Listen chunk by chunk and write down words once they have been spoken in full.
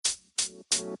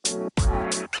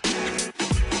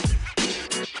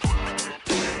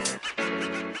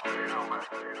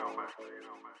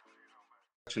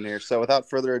Here. So without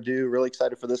further ado, really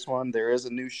excited for this one. There is a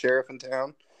new sheriff in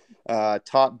town,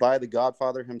 taught by the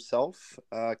Godfather himself,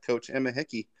 Coach Emma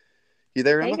Hickey. You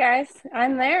there, Hey Emma? guys,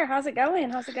 I'm there. How's it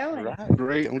going? All right.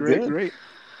 Great, Doing great, good. great.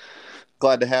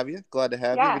 Glad to have you. Glad to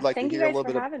have you. Yeah, We'd like to thank you hear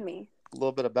guys for having me. a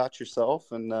little bit about yourself,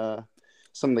 and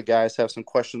some of the guys have some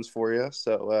questions for you.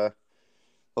 So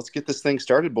let's get this thing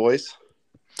started, boys.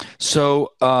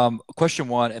 So, question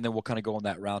one, and then we'll kind of go on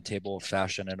that roundtable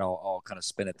fashion, and I'll kind of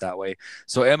spin it that way.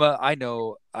 So, Emma, I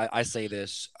know I say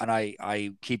this, and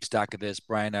I keep stack of this.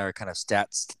 Brian and I are kind of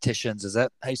statisticians. Is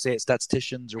that how you say it?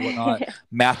 Statisticians or whatnot?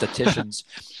 Mathematicians.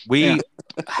 We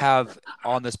have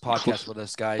on this podcast with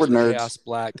us, guys, We're the nerds. Chaos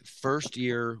Black first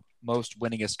year most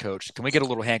winningest coach. Can we get a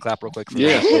little hand clap real quick for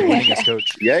Yes. that? Winningest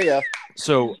coach. Yeah.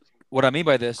 So what I mean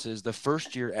by this is the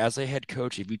first year as a head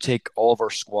coach, if you take all of our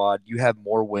squad, you have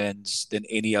more wins than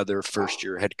any other first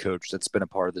year head coach that's been a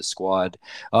part of this squad.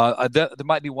 There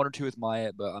might be one or two with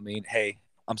Myatt, but I mean, hey,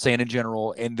 I'm saying in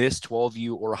general, in this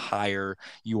 12U or higher,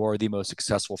 you are the most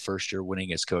successful first year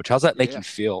winningest coach. How's that make you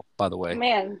feel, by the way?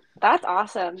 Man, that's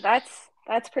awesome.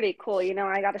 That's pretty cool. You know,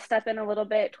 I got to step in a little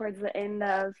bit towards the end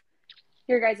of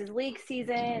your guys' league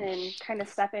season and kind of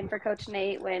step in for Coach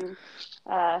Nate when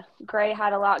Gray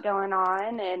had a lot going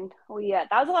on, and that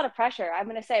was a lot of pressure. I'm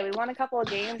gonna say we won a couple of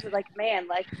games, but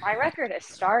my record has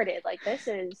started. Like this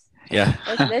is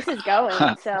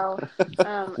going. So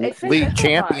it's been league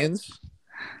champions.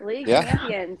 League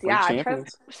champions. Yeah,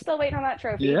 champions. Still waiting on that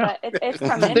trophy, Yeah. but it's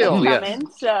coming. Still, it's coming.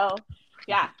 So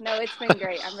yeah, no, it's been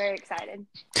great. I'm very excited.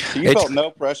 So you felt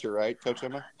no pressure, right, Coach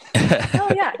Emma?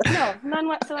 Oh yeah, no, none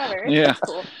whatsoever. It's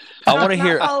cool. I want to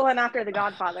hear following after the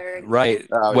Godfather. Right.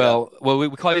 Oh, well, we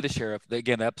call you the sheriff.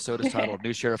 Again, the episode is titled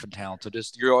 "New Sheriff in Town." So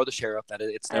just you are the sheriff.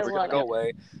 It's never going to go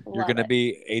away. You're going to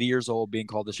be 80 years old being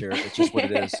called the sheriff. It's just what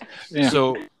it is. Yeah.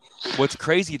 So what's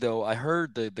crazy though, I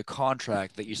heard the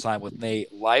contract that you signed with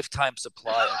Nate, lifetime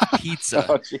supply of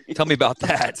pizza. Tell me about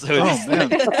that. So I'm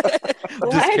just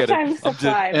lifetime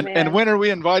supply, man. And when are we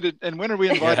invited? And when are we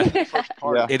invited to the first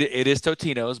party? It is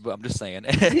Totino's, but I'm just saying.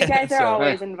 You guys are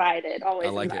always invited. Always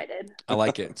invited. I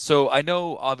like it. So I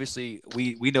know, obviously,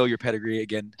 we know your pedigree.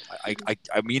 Again, I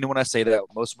mean when I say that,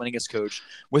 most winningest coach.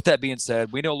 With that being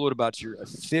said, we know a little about your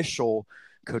official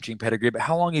coaching pedigree, but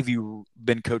how long have you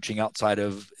been coaching out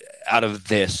of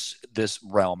this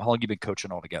realm? How long have you been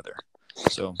coaching altogether?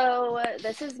 So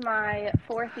this is my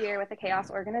 4th year with the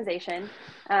Chaos organization.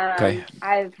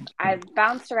 I've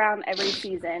bounced around every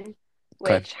season,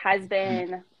 which has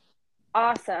been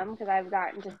awesome because I've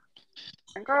gotten to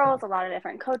different girls, a lot of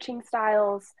different coaching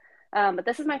styles. But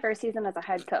this is my first season as a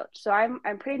head coach, so I'm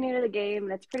pretty new to the game,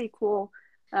 and it's pretty cool.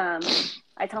 I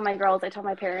tell my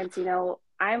parents, you know,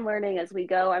 I'm learning as we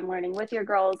go. I'm learning with your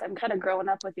girls. I'm kind of growing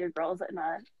up with your girls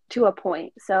to a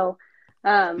point. So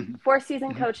 4th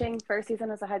season coaching, 1st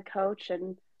season as a head coach,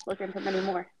 and looking for many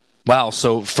more. Wow.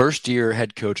 So first year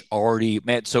head coach already,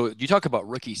 man. So you talk about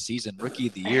rookie season, rookie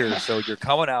of the year. So you're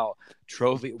coming out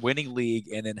trophy winning league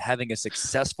and then having a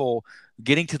successful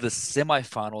getting to the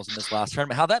semifinals in this last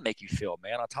tournament. How'd that make you feel,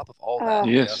 man? On top of all that.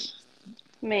 Yes.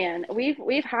 Man, we've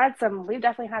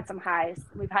definitely had some highs.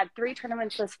 We've had 3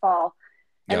 tournaments this fall,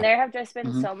 and there have just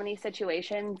been so many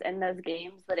situations in those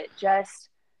games that it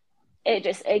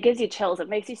gives you chills. It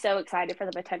makes you so excited for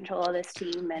the potential of this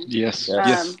team. And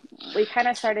we kind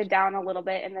of started down a little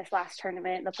bit in this last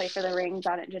tournament, the play for the rings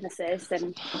out at Genesis.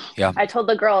 And I told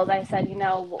the girls, I said, you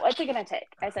know, what's it going to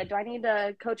take? I said, do I need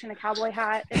to coach in a cowboy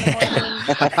hat in the morning?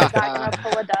 Is that going to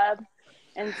pull a dub?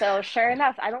 And so, sure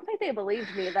enough, I don't think they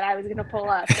believed me that I was going to pull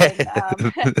up. And,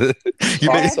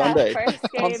 Sunday. First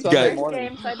game, Sunday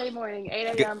morning,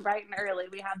 8 a.m., bright and early.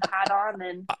 We had the hat on,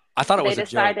 and I thought it was they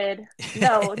decided.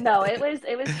 No, it was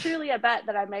truly a bet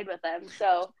that I made with them.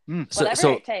 So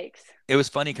whatever it takes. It was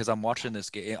funny because I'm watching this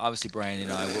game. Obviously, Brian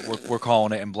and I, we're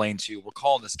calling it, and Blaine too. We're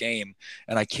calling this game,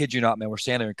 and I kid you not, man. We're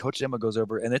standing there, and Coach Emma goes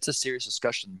over, and it's a serious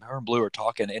discussion. Her and Blue are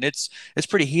talking, and it's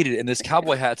pretty heated. And this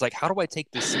cowboy hat, it's like, how do I take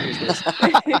this serious?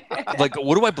 Like,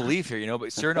 what do I believe here? You know,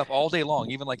 but sure enough, all day long,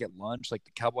 even like at lunch, like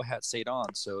the cowboy hat stayed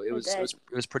on. So it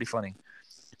was pretty funny.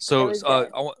 So,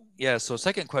 so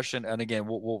second question, and again,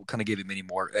 we'll kind of give you many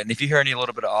more. And if you hear any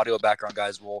little bit of audio background,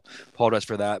 guys, we'll apologize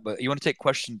for that. But you want to take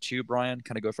question 2, Brian?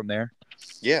 Kind of go from there.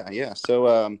 Yeah.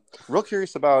 So, real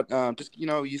curious about just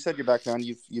you said your background.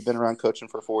 You've been around coaching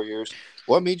for 4 years.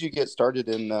 What made you get started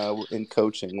in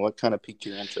coaching? What kind of piqued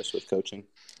your interest with coaching?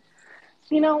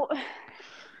 You know,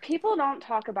 people don't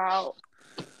talk about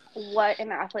what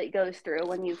an athlete goes through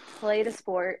when you've played a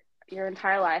sport. your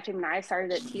entire life. I mean, I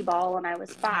started at T-ball when I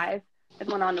was 5 and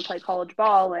went on to play college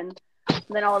ball. And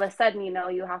then all of a sudden,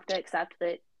 you have to accept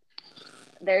that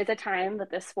there's a time that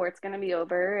this sport's going to be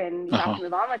over and you have to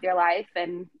move on with your life.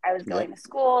 And I was going to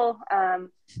school. I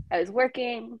was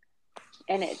working,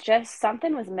 and it just,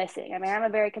 something was missing. I mean, I'm a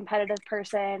very competitive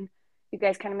person. You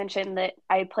guys kind of mentioned that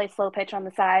I play slow pitch on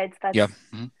the sides. That's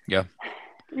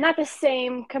not the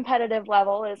same competitive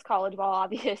level as college ball,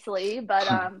 obviously, but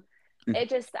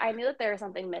I knew that there was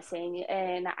something missing.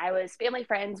 And I was family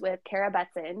friends with Kara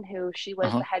Betson, who she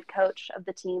was the head coach of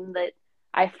the team that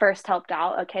I first helped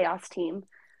out, a chaos team.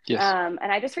 Yes.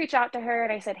 And I just reached out to her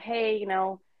and I said, hey,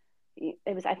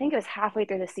 I think it was halfway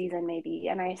through the season maybe.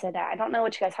 And I said, I don't know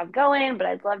what you guys have going, but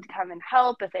I'd love to come and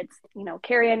help. If it's,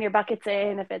 carrying your buckets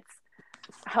in, if it's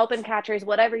helping catchers,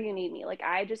 whatever you need me. Like,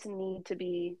 I just need to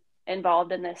be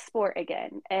involved in this sport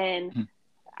again. And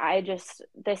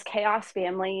this chaos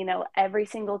family, every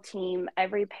single team,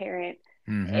 every parent,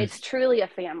 it's truly a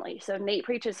family. So Nate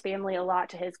preaches family a lot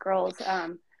to his girls.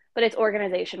 But it's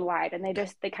organization wide, and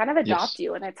they kind of adopt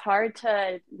you, and it's hard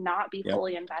to not be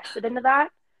fully invested into that.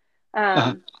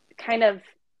 Kind of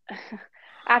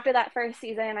after that first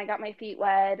season, I got my feet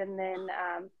wet, and then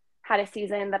had a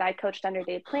season that I coached under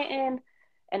Dave Clanton.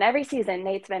 And every season,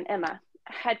 Nate's been, Emma,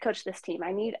 head coach this team.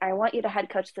 I want you to head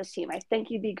coach this team. I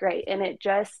think you'd be great. And it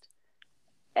just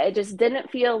didn't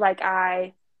feel like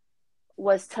I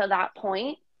was to that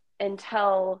point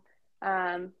until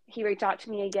he reached out to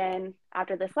me again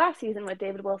after this last season with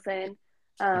David Wilson,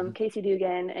 Casey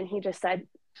Dugan, and he just said,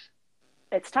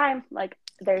 it's time. Like,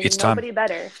 there's nobody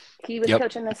better. He was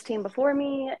coaching this team before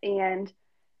me, and,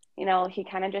 he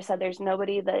kind of just said, there's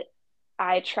nobody that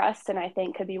I trust and I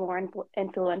think could be more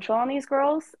influential on these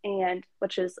girls, and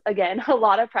which is, again, a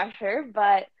lot of pressure,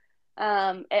 but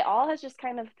it all has just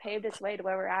kind of paved its way to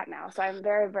where we're at now. So I'm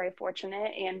very, very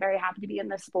fortunate and very happy to be in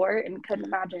this sport and couldn't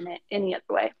imagine it any other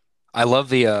way. I love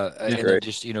the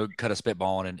just kind of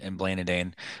spitballing and Blaine and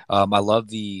Dane. I love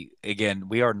again,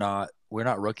 we're not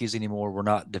rookies anymore. We're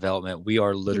not development. We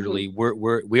are literally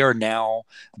we are now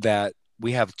that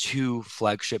we have 2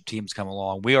 flagship teams come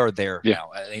along. We are there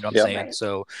now. You know what I'm saying? Right.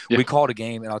 So we called a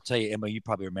game, and I'll tell you, Emma, you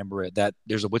probably remember it, that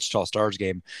there's a Wichita Stars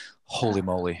game. Holy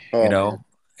moly, man.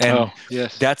 And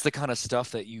that's the kind of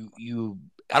stuff that you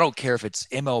I don't care if it's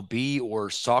MLB or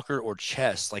soccer or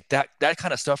chess, like that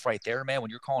kind of stuff right there, man. When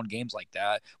you're calling games like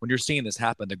that, when you're seeing this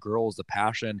happen, the girls, the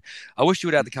passion. I wish you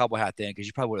would have the cowboy hat then, because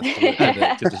you probably would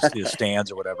have threw it to the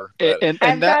stands or whatever. But,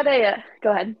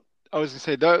 go ahead. I was gonna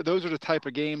say those are the type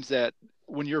of games that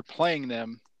when you're playing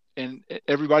them and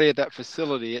everybody at that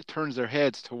facility, it turns their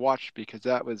heads to watch, because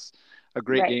that was a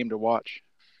great game to watch.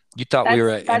 You thought we were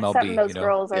at MLB. Those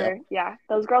girls are,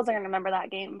 those girls are going to remember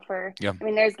that game for, I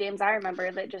mean, there's games I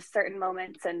remember that just certain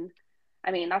moments. And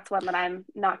I mean, that's one that I'm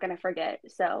not going to forget.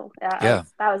 So that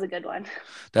was a good one.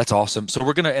 That's awesome. So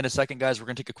we're going to, in a second, guys, we're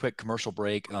going to take a quick commercial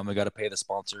break. We got to pay the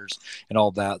sponsors and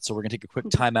all that. So we're going to take a quick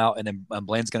timeout, and then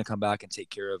Blaine's going to come back and take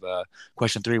care of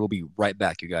question 3. We'll be right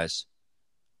back, you guys.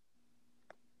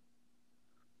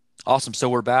 Awesome. So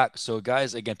we're back. So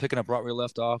guys, again, picking up right where we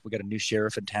left off, we got a new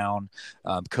sheriff in town.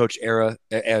 Coach Emma,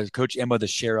 the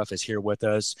sheriff, is here with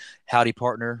us. Howdy,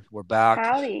 partner. We're back.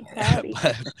 Howdy.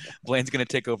 Blaine's going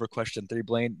to take over question 3.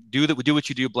 Blaine, do what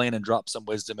you do, Blaine, and drop some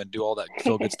wisdom and do all that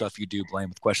feel good stuff you do, Blaine,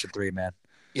 with question 3, man.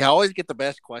 Yeah, I always get the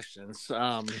best questions. You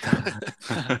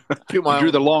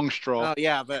drew the long straw.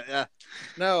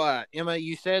 No, Emma,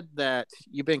 you said that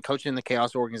you've been coaching the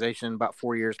Chaos organization about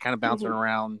 4 years, kind of bouncing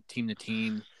around team to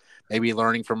team, maybe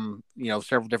learning from,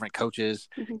 several different coaches.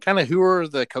 Kind of who are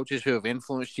the coaches who have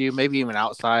influenced you, maybe even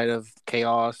outside of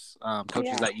Chaos,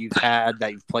 coaches that you've had,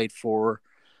 that you've played for,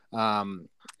 and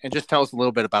just tell us a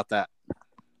little bit about that.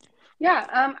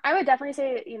 Yeah, I would definitely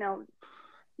say,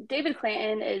 David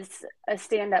Clanton is a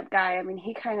stand-up guy. I mean,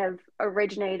 he kind of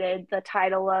originated the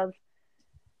title of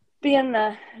being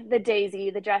the Daisy,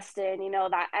 the Justin,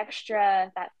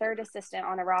 that third assistant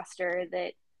on a roster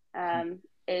that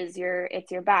it's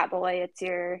your bat boy, it's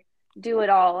your do it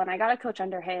all. And I got to coach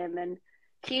under him, and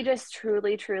he just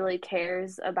truly, truly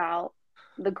cares about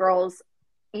the girls,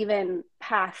 even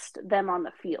past them on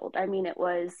the field. I mean,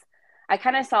 I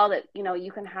kind of saw that,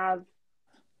 you can have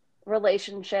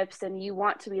relationships and you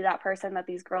want to be that person that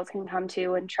these girls can come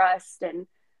to and trust. And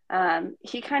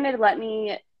he kind of let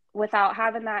me, without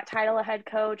having that title of head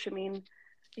coach, I mean,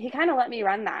 he kind of let me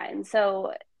run that. And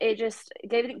so it just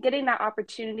getting that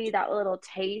opportunity, that little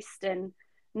taste, and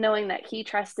knowing that he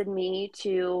trusted me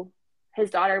his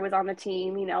daughter was on the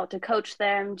team, to coach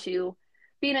them, to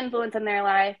be an influence in their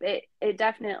life. It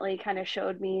definitely kind of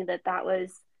showed me that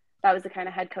was that was the kind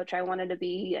of head coach I wanted to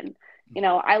be. And, you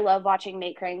know, I love watching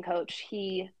Nate Crane coach.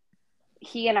 He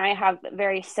and I have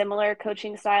very similar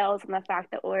coaching styles, and the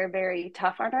fact that we're very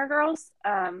tough on our girls.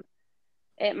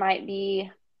 It might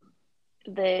be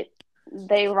that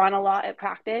they run a lot at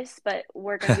practice, but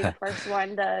we're going to be the first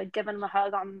one to give them a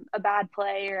hug on a bad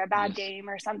play or a bad game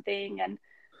or something.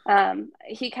 And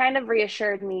he kind of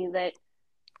reassured me that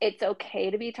it's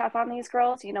okay to be tough on these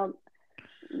girls. You know,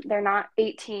 they're not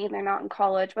 18, they're not in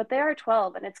college, but they are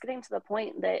 12. And it's getting to the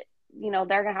point that, you know,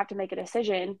 they're going to have to make a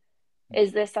decision.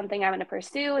 Is this something I'm going to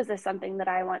pursue? Is this something that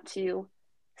I want to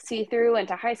see through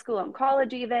into high school and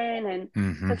college even?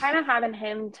 And so kind of having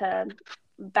him to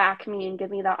back me and give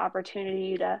me that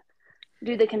opportunity to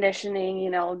do the conditioning, you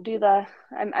know,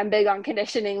 I'm big on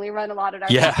conditioning. We run a lot at our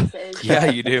practices. Yeah,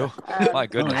 you do. My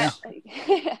goodness.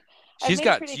 You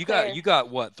got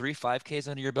what, 3 5Ks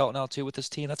under your belt now too with this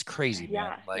team? That's crazy,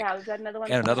 man. We've got another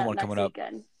one. And another one coming up.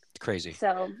 It's crazy.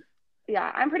 So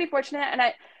yeah, I'm pretty fortunate. And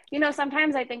you know,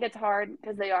 sometimes I think it's hard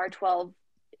because they are 12.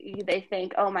 They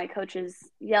think, oh, my coach is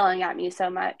yelling at me so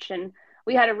much. And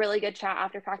we had a really good chat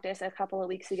after practice a couple of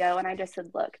weeks ago. And I just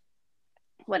said, look,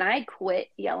 when I quit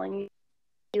yelling at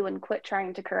you and quit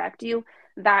trying to correct you,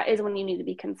 that is when you need to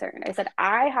be concerned. I said,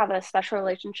 I have a special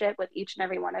relationship with each and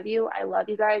every one of you. I love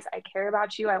you guys. I care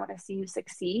about you. I want to see you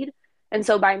succeed. And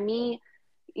so by me,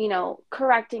 you know,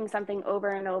 correcting something over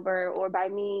and over, or by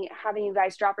me having you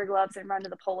guys drop your gloves and run to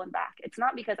the pole and back, it's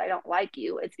not because I don't like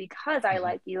you. It's because I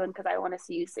like you and because I want to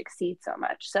see you succeed so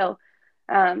much. So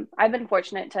I've been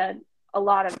fortunate to a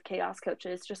lot of chaos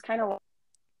coaches just kind of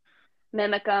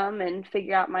mimic them and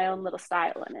figure out my own little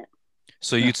style in it.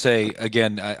 So you'd say,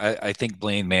 again, I think,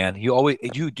 Blaine, man,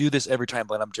 you do this every time,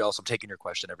 Blaine. I'm jealous. I'm taking your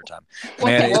question every time.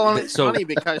 Man, it's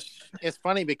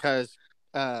funny because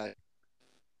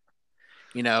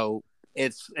you know,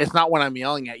 it's not when I'm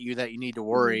yelling at you that you need to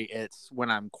worry. It's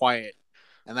when I'm quiet.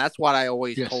 And that's what I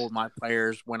always told my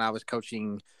players when I was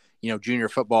coaching, you know, junior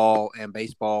football and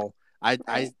baseball.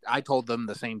 I told them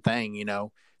the same thing. You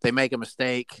know, they make a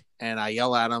mistake and I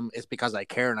yell at them. It's because I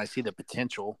care and I see the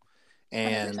potential.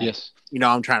 And, you know,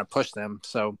 I'm trying to push them.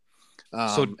 So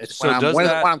it's when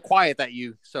I'm quiet that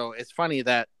you. So it's funny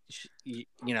that, you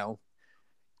know,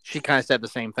 she kind of said the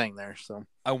same thing there. So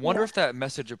I wonder if that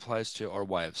message applies to our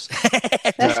wives.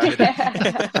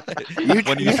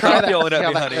 When you stop yelling at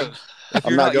me, honey. If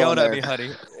you're not yelling at me, honey,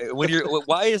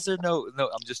 why is there no?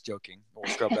 I'm just joking.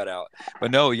 We'll scrub that out. But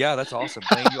no, yeah, that's awesome,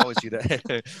 Dane. You always do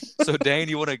that. So Dane,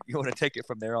 you want to take it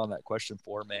from there on that question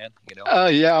 4, man? You know?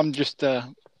 Yeah, I'm just.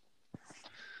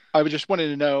 I just wanted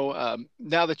to know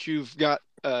now that you've got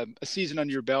a season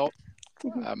under your belt.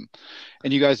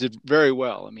 And you guys did very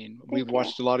well. I mean, we've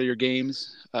watched a lot of your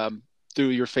games through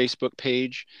your Facebook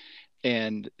page,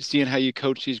 and seeing how you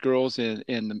coach these girls and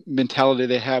the mentality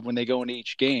they have when they go into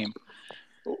each game.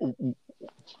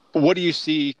 What do you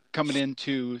see coming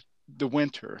into the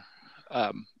winter?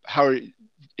 How are you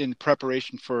in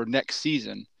preparation for next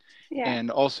season? Yeah.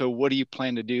 And also, what do you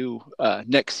plan to do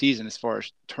next season as far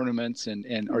as tournaments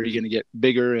and are you going to get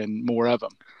bigger and more of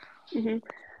them?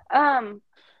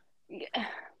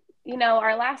 You know,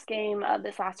 our last game of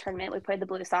this last tournament, we played the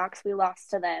Blue Sox. We lost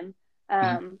to them.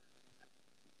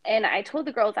 And I told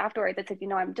the girls afterwards, I said, you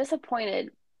know, I'm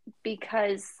disappointed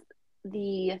because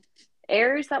the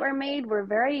errors that were made were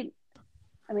they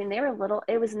were little.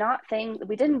 It was not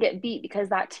we didn't get beat because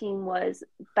that team was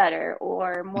better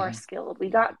or more skilled. We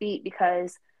got beat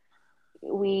because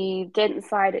we didn't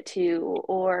slide it 2,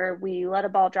 or we let a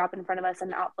ball drop in front of us in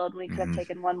the outfield and we could have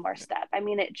taken one more step. I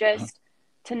mean, it just,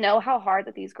 to know how hard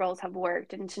that these girls have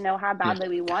worked and to know how badly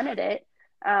we wanted it,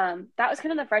 that was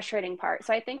kind of the frustrating part.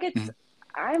 So I think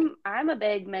I'm a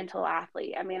big mental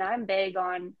athlete. I mean, I'm big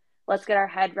on let's get our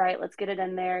head right. Let's get it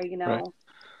in there, you know. Right.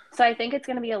 So I think it's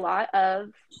going to be a lot of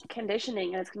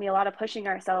conditioning, and it's going to be a lot of pushing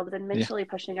ourselves and mentally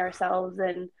pushing ourselves.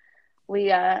 And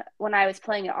we, when I was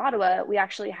playing at Ottawa, we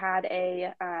actually had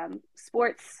a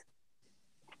sports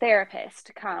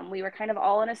therapist come. We were kind of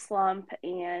all in a slump,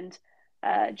 and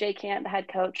Jay Cant, the head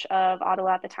coach of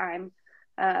Ottawa at the time,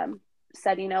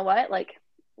 said, you know what, like,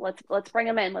 let's bring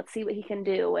him in. Let's see what he can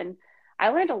do. And I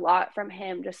learned a lot from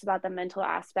him just about the mental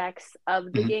aspects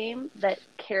of the game that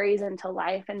carries into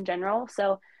life in general.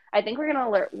 So I think we're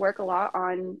going to work a lot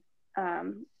on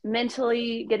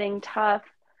mentally getting tough,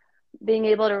 being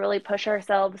able to really push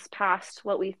ourselves past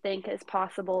what we think is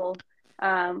possible,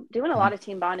 doing a lot of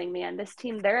team bonding, man. This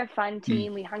team, they're a fun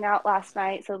team. We hung out last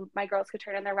night so my girls could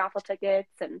turn in their raffle tickets,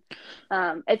 and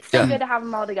it's so good to have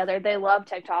them all together. They love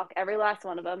TikTok, every last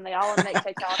one of them. They all want to make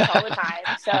TikToks all the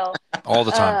time. So all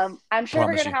the time. I'm sure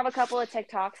we're going to have a couple of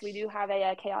TikToks. We do have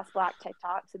a Chaos Black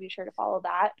TikTok, so be sure to follow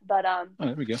that. But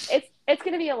there we go. It's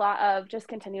going to be a lot of just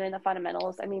continuing the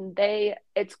fundamentals. I mean,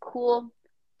 it's cool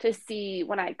to see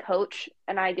when I coach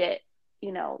and I get,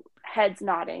 heads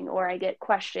nodding, or I get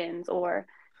questions, or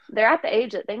they're at the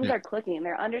age that things are clicking.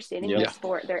 They're understanding the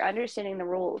sport. They're understanding the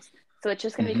rules. So it's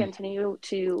just going to continue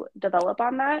to develop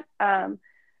on that.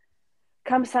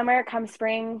 Come summer, come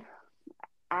spring,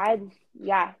 7,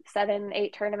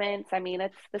 8 tournaments. I mean,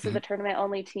 this is a tournament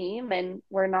only team, and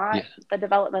we're not the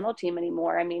developmental team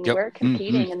anymore. I mean, we're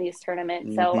competing in these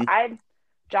tournaments. So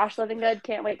Josh Livingood,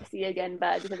 can't wait to see you again,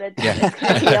 bud, because it's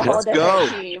going to be a whole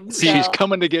different team. See, he's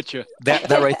coming to get you. That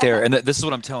right there. And this is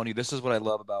what I'm telling you. This is what I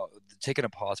love about taking a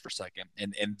pause for a second.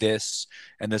 In this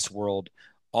world,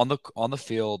 on the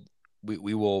field,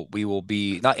 we will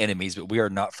be not enemies, but we are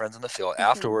not friends on the field.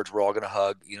 Afterwards, we're all going to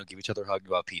hug, give each other a hug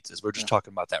about pizzas. We're just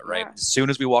talking about that, right? As soon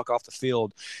as we walk off the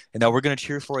field, and now we're going to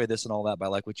cheer for you, this and all that. But I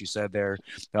like what you said there.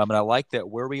 And I like that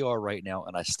where we are right now,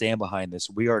 and I stand behind this.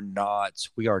 We are not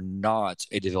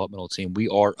a developmental team. We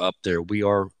are up there. We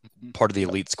are part of the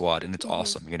elite squad, and it's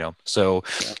awesome, So,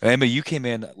 Emma, you came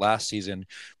in last season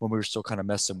when we were still kind of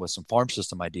messing with some farm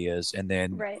system ideas, and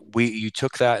then you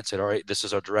took that and said, all right, this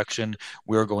is our direction.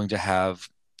 We're going to have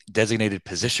designated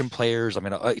position players. I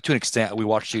mean, to an extent, we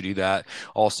watched you do that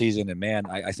all season, and man,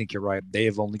 I think you're right. They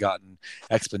have only gotten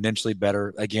exponentially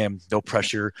better. Again, no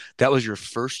pressure. That was your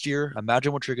first year.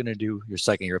 Imagine what you're going to do your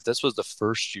second year. If this was the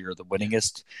first year, the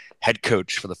winningest head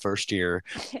coach for the first year,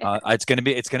 it's going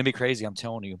to be crazy. I'm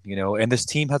telling you, and this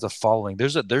team has a following.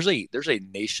 There's a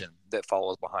nation that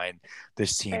follows behind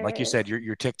this team. Like you said,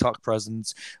 your TikTok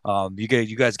presence, you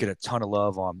guys get a ton of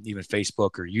love on even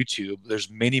Facebook or YouTube. There's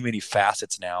many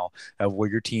facets now of where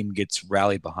your team gets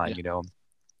rallied behind.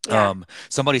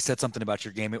 Somebody said something about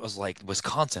your game. It was like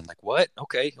Wisconsin, like what?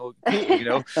 Okay, well,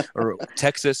 cool, or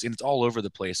Texas, and it's all over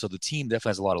the place. So the team definitely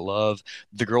has a lot of love.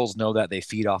 The girls know that, they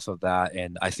feed off of that,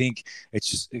 and I think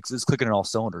it's clicking in all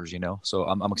cylinders. So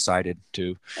I'm excited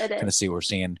to kind of see what we're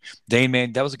seeing. Dane,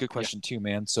 man, that was a good question too,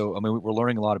 man. So I mean, we're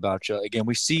learning a lot about you. Again,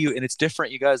 we see you, and it's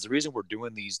different, you guys. The reason we're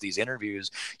doing these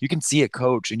interviews, you can see a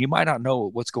coach, and you might not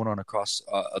know what's going on across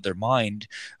their mind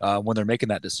when they're making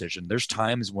that decision. There's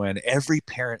times when every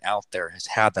parent out there has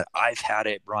had that. I've had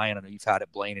it, Brian. I know you've had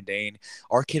it, Blaine and Dane.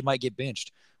 Our kid might get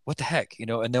benched. What the heck,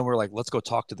 And then we're like, let's go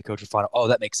talk to the coach and find out. Oh,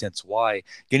 that makes sense. Why?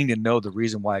 Getting to know the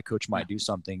reason why a coach might do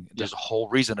something. There's a whole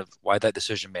reason of why that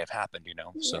decision may have happened.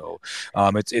 So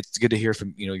it's good to hear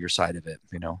from your side of it.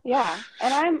 Yeah,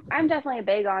 and I'm definitely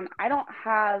big on.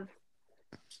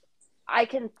 I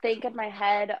can think in my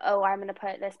head, I'm going to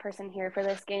put this person here for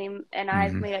this game. And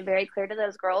I've made it very clear to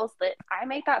those girls that I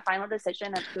make that final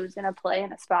decision of who's going to play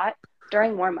in a spot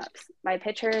during warmups. My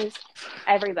pitchers,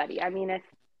 everybody. I mean,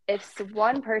 if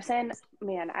one person,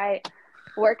 man,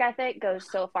 work ethic goes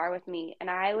so far with me. And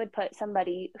I would put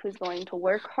somebody who's going to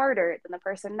work harder than the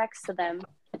person next to them,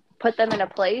 put them in a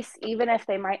place, even if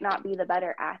they might not be the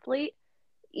better athlete,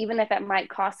 even if it might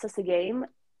cost us a game.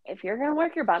 If you're going to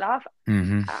work your butt off,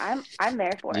 I'm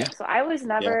there for it. So I was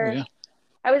never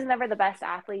the best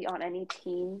athlete on any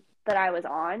team that I was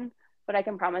on, but I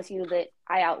can promise you that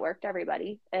I outworked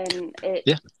everybody. And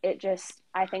it just,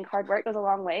 I think hard work goes a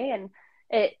long way. And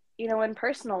it, in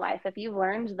personal life, if you've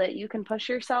learned that you can push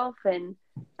yourself and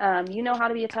you know how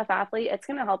to be a tough athlete, it's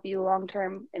going to help you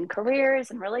long-term in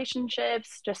careers and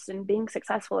relationships, just in being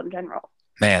successful in general.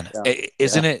 Man,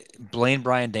 isn't it Blaine,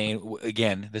 Brian, Dane?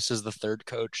 Again, this is the third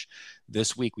coach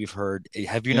this week we've heard.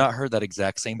 Have you not heard that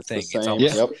exact same thing? It's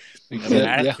almost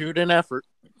attitude and effort.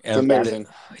 It's amazing.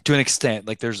 To an extent,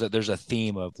 like there's a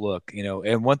theme of look,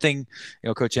 and one thing,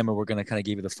 Coach Emma, we're going to kind of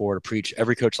give you the floor to preach.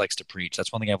 Every coach likes to preach.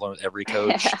 That's one thing I've learned with every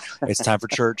coach. It's time for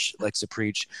church, likes to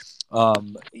preach.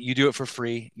 You do it for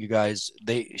free, you guys.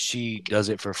 She does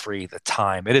it for free. The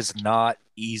time, it is not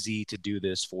easy to do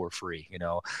this for free.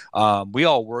 We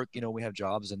all work. We have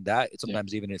jobs, and that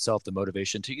sometimes even in itself the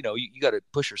motivation to you got to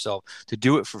push yourself to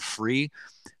do it for free.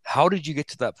 How did you get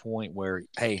to that point where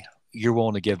you're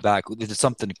willing to give back? Did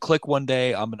something click one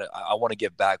day? I want to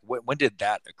give back. When did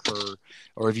that occur?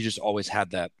 Or have you just always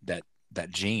had that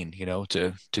gene,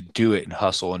 to do it and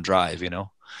hustle and drive,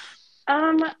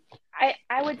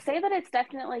 I would say that it's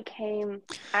definitely came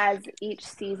as each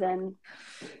season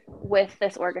with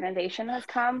this organization has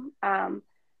come.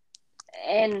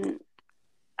 And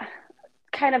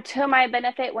kind of to my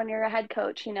benefit, when you're a head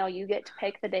coach, you get to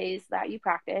pick the days that you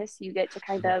practice. You get to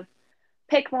kind of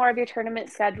pick more of your tournament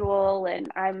schedule.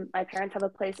 And my parents have a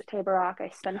place at Table Rock. I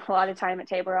spend a lot of time at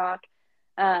Table Rock.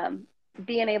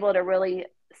 Being able to really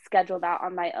schedule that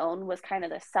on my own was kind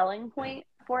of the selling point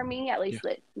for me, at least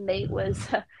that Nate was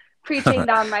preaching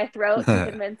down my throat to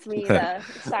convince me to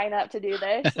sign up to do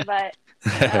this. But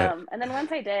and then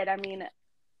once I did, I mean,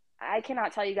 I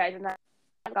cannot tell you guys, and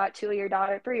I've got 3 of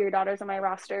your daughters on my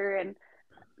roster, and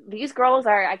these girls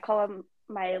are, I call them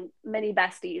my mini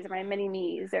besties or my mini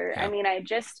me's, or I mean, I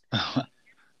just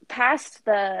past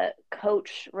the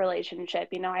coach relationship,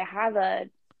 you know, I have a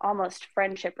almost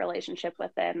friendship relationship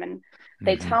with them, and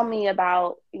they tell me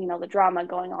about, you know, the drama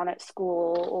going on at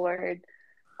school, or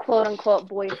quote unquote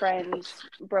boyfriends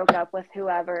broke up with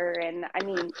whoever. And I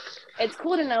mean, it's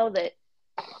cool to know that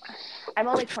I'm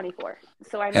only 24,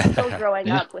 so I'm still growing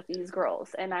up with these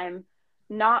girls, and I'm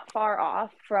not far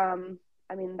off from,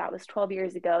 I mean, that was 12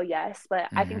 years ago, yes, but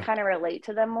I can kind of relate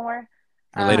to them more.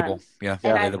 Relatable. And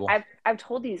relatable. I've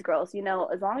told these girls, you know,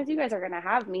 as long as you guys are going to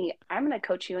have me, I'm going to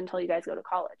coach you until you guys go to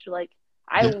college. Like,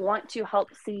 I want to help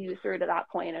see you through to that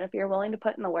point. And if you're willing to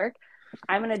put in the work,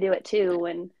 I'm going to do it too.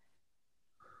 And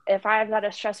if I've got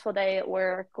a stressful day at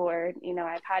work, or, you know,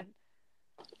 I've had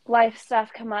life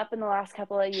stuff come up in the last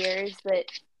couple of years that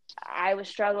I was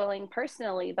struggling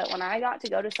personally, but when I got to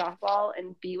go to softball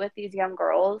and be with these young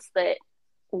girls that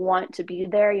want to be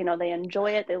there, you know, they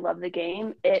enjoy it, they love the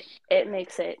game, it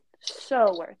makes it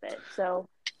so worth it. So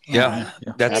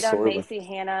that's Ada, Macy,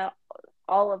 Hannah,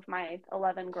 all of my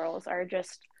 11 girls are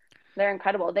just, they're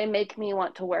incredible. They make me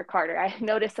want to work harder. I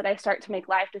notice that I start to make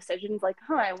life decisions like,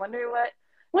 I wonder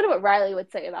what Riley would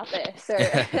say about this, or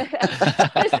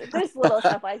just little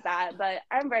stuff like that. But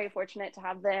I'm very fortunate to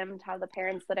have them, to have the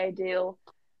parents that I do.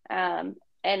 And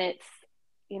it's,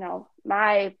 you know,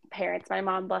 my parents, my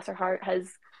mom, bless her heart, has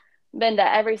been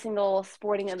to every single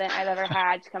sporting event I've ever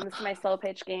had. She comes to my slow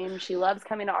pitch games. She loves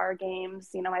coming to our games.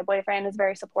 You know, my boyfriend is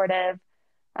very supportive.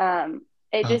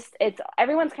 It's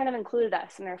everyone's kind of included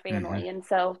us in their family. And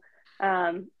so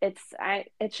it's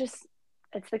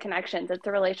the connections, it's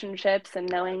the relationships, and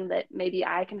knowing that maybe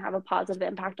I can have a positive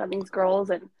impact on these girls,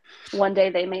 and one day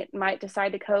they might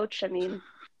decide to coach. I mean,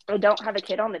 I don't have a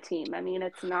kid on the team. I mean,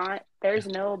 it's not, there's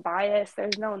no bias,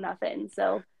 there's no nothing.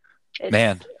 So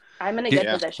I'm in a good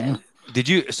position. Did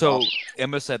you, so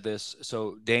Emma said this,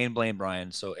 so Dane, Blaine,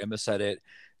 Brian, so Emma said it,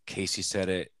 Casey said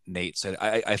it, Nate said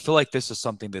it. I feel like this is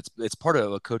something it's part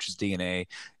of a coach's DNA.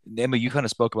 Emma, you kind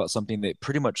of spoke about something that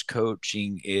pretty much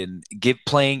playing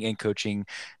and coaching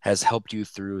has helped you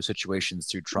through situations,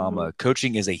 through trauma.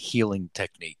 Coaching is a healing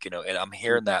technique, you know, and I'm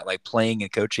hearing that, like, playing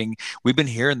and coaching. We've been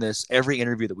hearing this every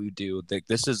interview that we do, that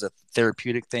this is a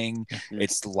therapeutic thing.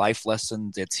 It's life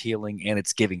lessons, it's healing, and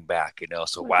it's giving back, you know.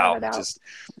 So without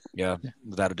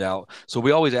a doubt. So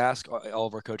we always ask all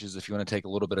of our coaches, if you want to take a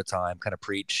little bit of time, kind of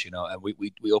preach, you know, and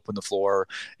we open the floor,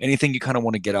 anything you kind of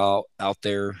want to get out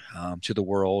there to the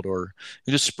world, or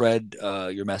you just spread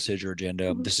your message or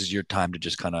agenda. This is your time to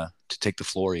just kind of to take the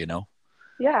floor, you know?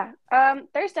 Yeah.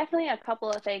 There's definitely a couple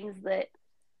of things that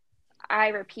I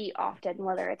repeat often,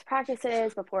 whether it's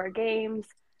practices, before games.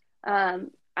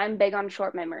 I'm big on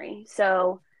short memory.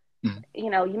 So, you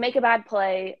know, you make a bad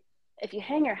play, if you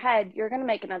hang your head, you're going to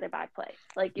make another bad play.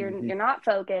 Like, you're not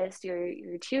focused,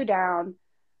 you're too down.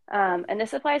 And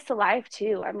this applies to life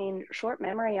too. I mean, short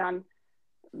memory on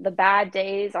the bad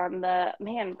days, on the,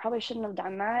 man, probably shouldn't have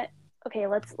done that. Okay,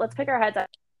 let's pick our heads up,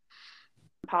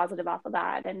 positive off of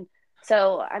that. And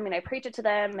so, I mean, I preach it to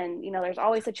them, and, you know, there's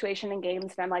always situation in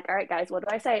games, and I'm like, all right, guys, what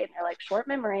do I say? And they're like, short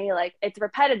memory. Like, it's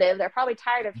repetitive. They're probably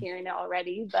tired of hearing it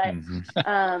already, but,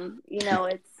 you know,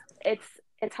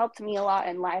 it's helped me a lot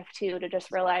in life too, to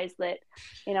just realize that,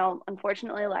 you know,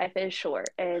 unfortunately life is short,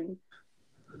 and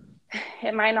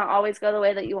it might not always go the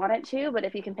way that you want it to, but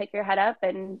if you can pick your head up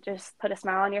and just put a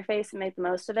smile on your face and make the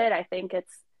most of it, I think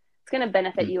it's going to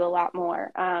benefit you a lot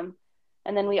more. And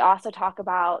then we also talk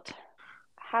about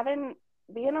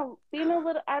being a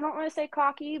little, I don't want to say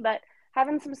cocky, but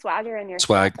having some swagger in your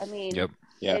swag. Stuff. I mean,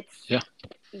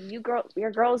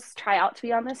 your girls try out to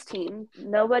be on this team.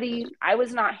 I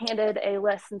was not handed a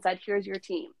list and said, here's your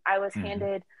team. I was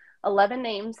handed 11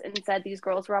 names and said, these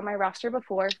girls were on my roster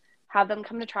before, have them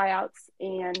come to tryouts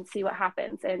and see what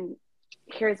happens. And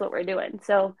here's what we're doing.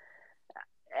 So,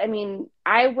 I mean,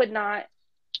 I've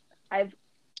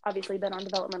obviously been on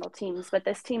developmental teams, but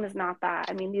this team is not that.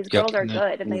 I mean, these girls are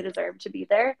good, and they deserve to be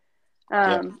there.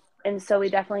 And so we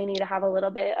definitely need to have a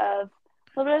little bit of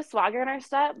swagger in our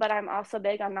step, but I'm also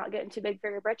big on not getting too big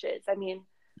for your britches. I mean,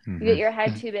 you get your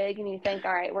head too big and you think,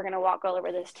 all right, we're going to walk all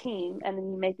over this team, and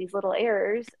then you make these little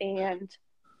errors, and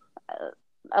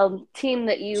a team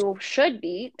that you should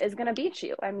beat is going to beat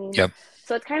you. I mean, Yep.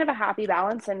 So it's kind of a happy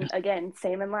balance. And again,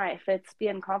 same in life. It's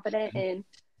being confident in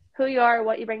who you are,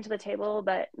 what you bring to the table,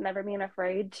 but never being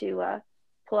afraid to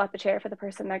pull up a chair for the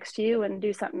person next to you and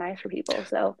do something nice for people.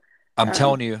 So I'm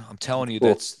telling you, Cool.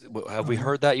 that's, have we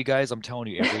heard that, you guys? I'm telling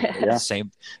you, it's the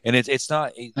same. And it's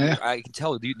not, I can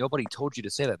tell nobody told you to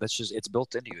say that. That's just, it's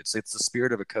built into you. It's the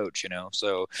spirit of a coach,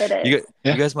 So it is.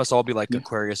 you guys must all be like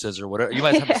Aquariuses or whatever. You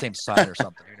might have the same sign or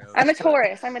something. I'm a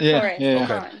Taurus. I'm a Taurus. Yeah.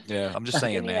 Come Okay. on. Yeah. I'm just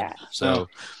saying, man. Yeah. So,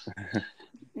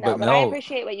 but I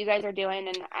appreciate what you guys are doing,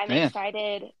 and I'm Man.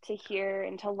 excited to hear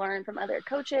and to learn from other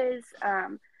coaches.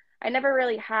 I never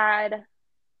really had,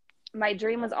 my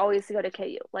dream was always to go to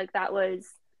KU. Like that was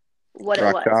what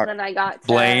it was. And then I got to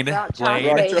Blaine. Rock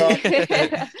Blaine.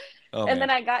 Chalk, Oh, and man. then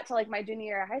I got to like my junior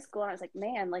year of high school, and I was like,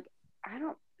 man, like I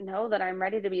don't know that I'm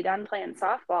ready to be done playing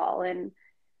softball. And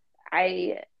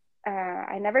I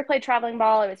never played traveling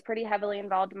ball. I was pretty heavily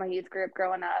involved in my youth group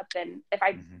growing up. And if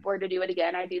I were to do it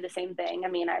again, I'd do the same thing. I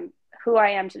mean, I'm who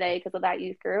I am today because of that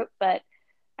youth group, but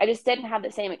I just didn't have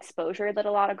the same exposure that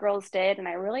a lot of girls did. And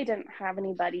I really didn't have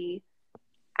anybody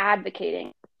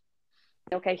advocating,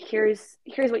 okay, here's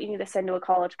what you need to send to a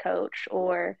college coach.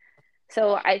 Or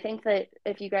so I think that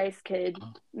if you guys could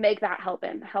make that help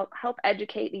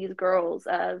educate these girls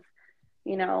of,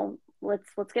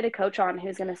 let's get a coach on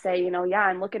who's going to say, yeah,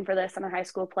 I'm looking for this in a high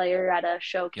school player at a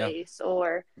showcase,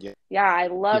 or I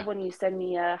love when you send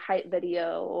me a hype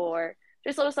video, or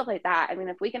just little stuff like that. I mean,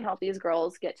 if we can help these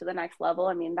girls get to the next level,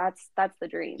 I mean, that's the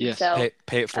dream. Yes. So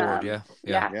pay it forward.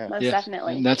 Most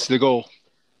definitely. And that's the goal.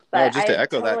 But just to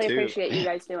echo that totally too. appreciate you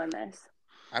guys doing this.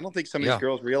 I don't think some of these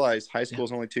girls realize high school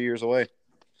is only 2 years away.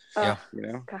 God.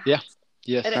 Yes.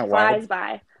 And it flies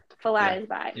by.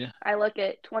 Yeah. I look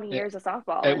at 20 years of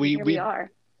softball, and here we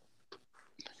are.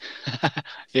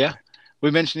 Yeah.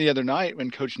 We mentioned the other night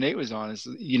when Coach Nate was on, is,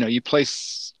 you play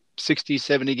 60,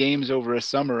 70 games over a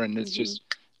summer, and it's just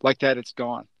like that, it's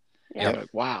gone. Yeah.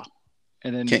 Like, wow.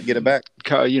 And then can't get it back.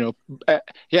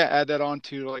 Add that on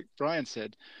to, like Brian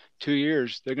said, 2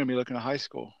 years, they're going to be looking at high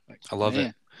school. Like, I love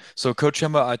it. So Coach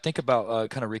Emma, I think about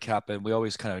kind of recapping, we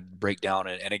always kind of break down.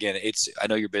 And again, I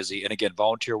know you're busy. And again,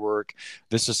 volunteer work,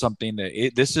 this is something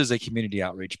this is a community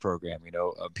outreach program.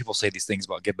 People say these things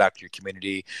about give back to your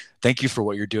community. Thank you for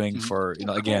what you're doing for,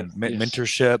 again,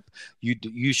 mentorship.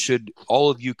 You should,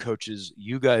 all of you coaches,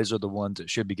 you guys are the ones that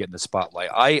should be getting the spotlight.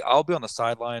 I'll be on the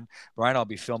sideline. Brian, I'll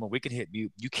be filming. We can hit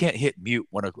mute. You can't hit mute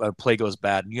when a play goes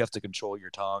bad, and you have to control your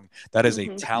tongue. That is a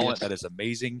talent. That is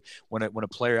amazing. When a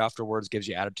player afterwards gives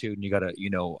you attitude, and you gotta,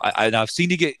 I've seen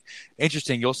you get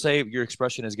interesting. You'll say your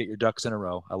expression is get your ducks in a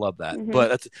row. I love that. But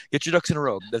that's get your ducks in a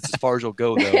row. That's as far as you'll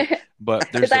go, though.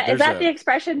 But is that the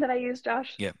expression that I use,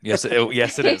 Josh? Yeah. Yes,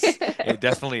 it is. It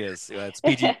definitely is. It's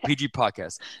PG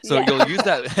podcast. So you'll use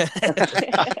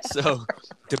that. So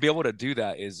to be able to do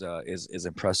that is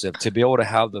impressive. To be able to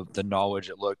have the knowledge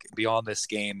that, look, beyond this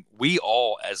game, we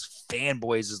all as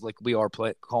fanboys, is like we are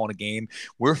calling a game,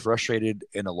 we're frustrated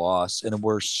in a loss, and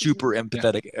we're super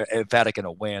emphatic in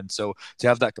a win. So to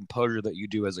have that composure that you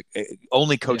do as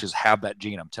only coaches have that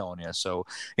gene, I'm telling you. So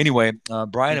anyway,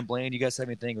 Brian and Blaine, you guys have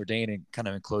anything, or Dane, and kind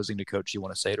of in closing to Coach, you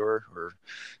want to say to her, or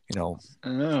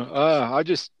I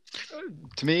just,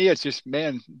 to me, it's just,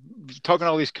 man, talking to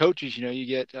all these coaches, you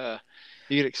get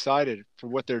excited for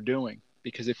what they're doing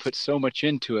because they put so much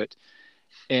into it,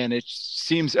 and it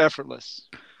seems effortless,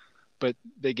 but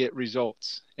they get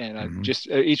results. And I just,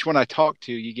 each one I talk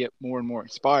to, you get more and more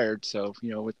inspired. So,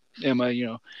 with Emma,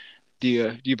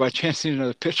 do you by chance need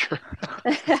another pitcher?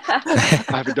 I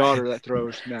have a daughter that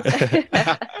throws now.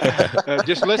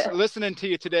 Just listening to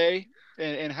you today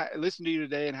and listen to you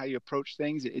today and how you approach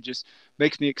things, it just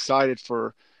makes me excited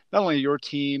for not only your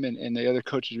team and the other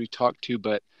coaches we talked to,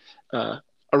 but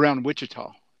around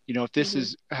Wichita. If this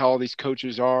is how all these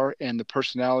coaches are and the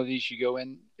personalities you go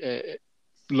in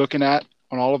looking at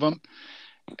on all of them,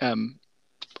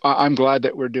 I'm glad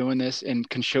that we're doing this and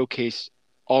can showcase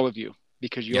all of you,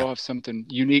 because you all have something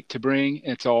unique to bring,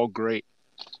 and it's all great.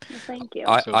 Well, thank you.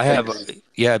 I have,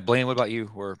 Blaine, what about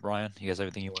you, or Brian? You guys have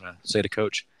anything you want to say to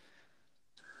Coach?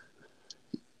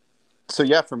 So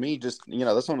for me, just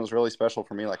this one was really special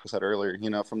for me. Like I said earlier,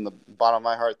 from the bottom of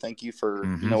my heart, thank you for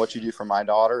what you do for my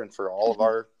daughter and for all of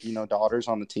our daughters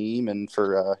on the team, and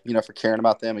for for caring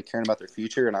about them and caring about their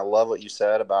future. And I love what you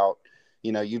said about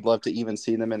you'd love to even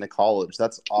see them into college.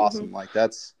 That's awesome. Like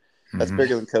that's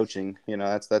bigger than coaching.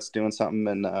 That's doing something,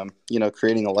 and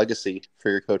creating a legacy for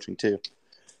your coaching too.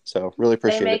 So really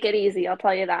appreciate it. They make it easy. I'll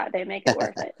tell you that. They make it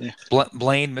worth it.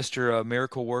 Blaine, Mr.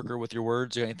 Miracle Worker, with your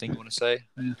words, or anything you want to say?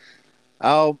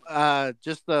 Oh,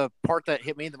 just the part that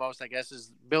hit me the most, I guess,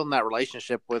 is building that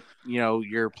relationship with,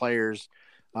 your players.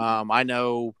 I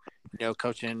know,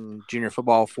 coaching junior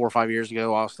football 4 or 5 years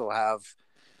ago, I still have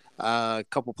a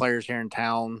couple players here in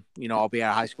town. I'll be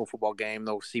at a high school football game.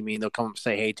 They'll see me. They'll come up,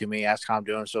 say hey to me, ask how I'm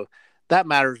doing. So that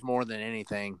matters more than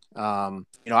anything. I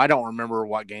don't remember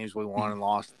what games we won and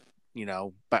lost,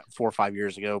 back 4 or 5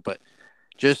 years ago, but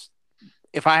just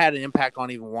if I had an impact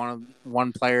on even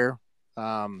one player,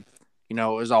 it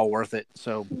was all worth it.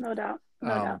 So no doubt.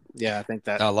 Yeah, I think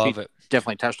that I love it.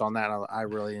 Definitely touched on that. I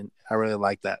really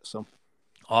like that. So.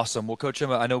 Awesome. Well, Coach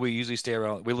Emma, I know we usually stay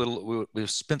around.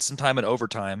 We've spent some time in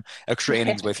overtime, extra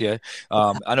innings with you.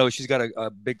 I know she's got a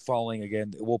big following.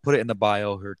 Again, we'll put it in the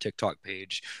bio, her TikTok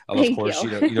page. Of course,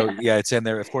 yeah, it's in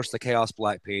there. Of course, the Chaos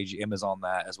Black page, Emma's on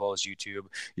that, as well as YouTube.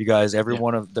 You guys, every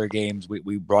one of their games,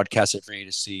 we broadcast it for you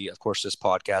to see. Of course, this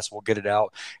podcast, we'll get it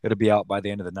out. It'll be out by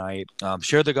the end of the night.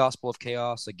 Share the gospel of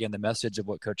chaos. Again, the message of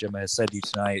what Coach Emma has said to you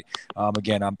tonight.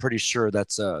 Again, I'm pretty sure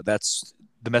that's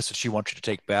the message she wants you to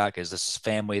take back is this is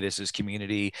family, this is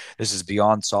community, this is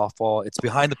beyond softball. It's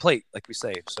behind the plate, like we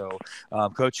say. So,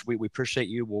 Coach, we appreciate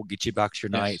you. We'll get you back to your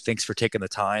night. Thanks for taking the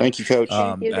time. Thank you, Coach.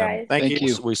 Thank you, guys. Thank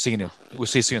you. We'll see you. We'll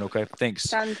see you soon. Okay. Thanks.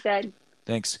 Sounds good.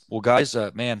 Thanks. Well, guys,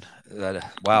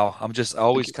 wow. I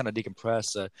always kind of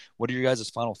decompress. What are your guys'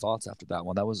 final thoughts after that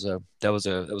one? That was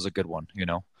a good one,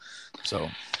 So.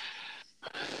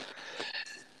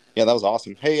 Yeah, that was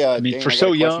awesome. Hey, Dan, for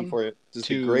so young, for you. Does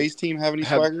the Grays team have any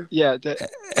swagger? Yeah,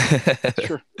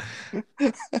 sure.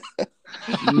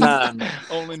 None.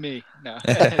 Only me. No,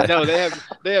 no,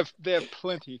 they have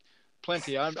plenty.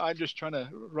 I'm just trying to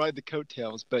ride the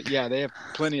coattails, but yeah, they have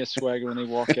plenty of swagger when they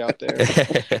walk out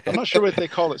there. I'm not sure what they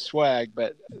call it swag,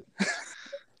 but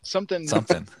something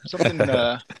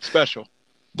special.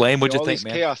 Blaine, what'd you think,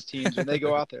 man? Chaos teams when they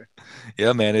go out there.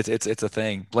 Yeah, man, it's a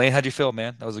thing. Blaine, how'd you feel,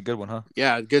 man? That was a good one, huh?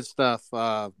 Yeah, good stuff.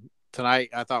 Tonight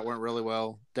I thought went really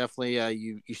well. Definitely,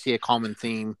 you see a common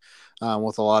theme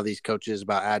with a lot of these coaches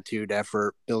about attitude,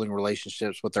 effort, building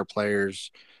relationships with their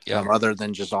players. Yeah. Other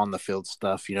than just on the field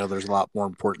stuff, there's a lot more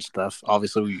important stuff.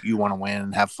 Obviously, you want to win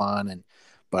and have fun,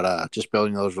 but just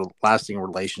building those lasting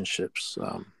relationships.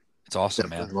 It's awesome,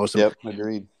 man.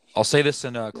 Agreed. I'll say this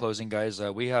in closing, guys.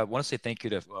 We want to say thank you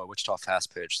to Wichita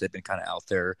Fast Pitch. They've been kind of out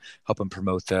there helping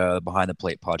promote the Behind the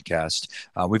Plate podcast.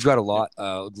 We've got a lot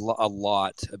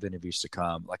of interviews to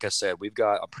come. Like I said,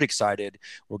 I'm pretty excited.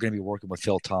 We're going to be working with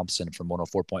Phil Thompson from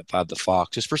 104.5 The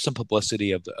Fox just for some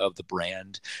publicity of the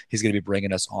brand. He's going to be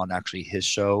bringing us on actually his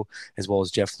show, as well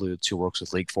as Jeff Lutz, who works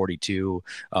with League 42.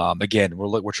 Again,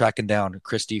 we're tracking down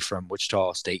Christy from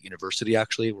Wichita State University.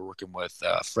 Actually, we're working with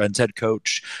Friends head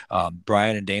coach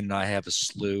Brian and Dane. And I have a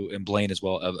slew, and Blaine as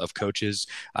well, of coaches.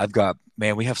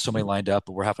 We have so many lined up,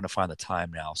 but we're having to find the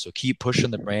time now. So keep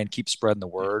pushing the brand, keep spreading the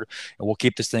word, and we'll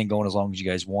keep this thing going as long as you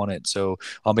guys want it. So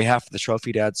on behalf of the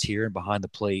Trophy Dads here and Behind the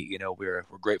Plate, we're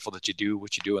grateful that you do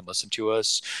what you do and listen to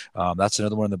us. That's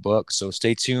another one in the book. So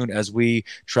stay tuned as we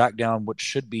track down what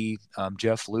should be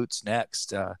Jeff Lutz next.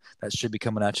 That should be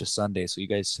coming at you Sunday. So you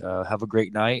guys have a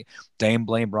great night. Dane,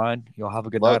 Blaine, Brian, y'all have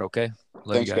a good night, okay?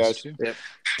 Thanks, guys. Yep.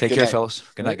 Take care, fellas.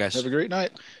 Good night, guys. Have a great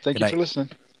night. Thank you for listening.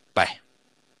 Bye.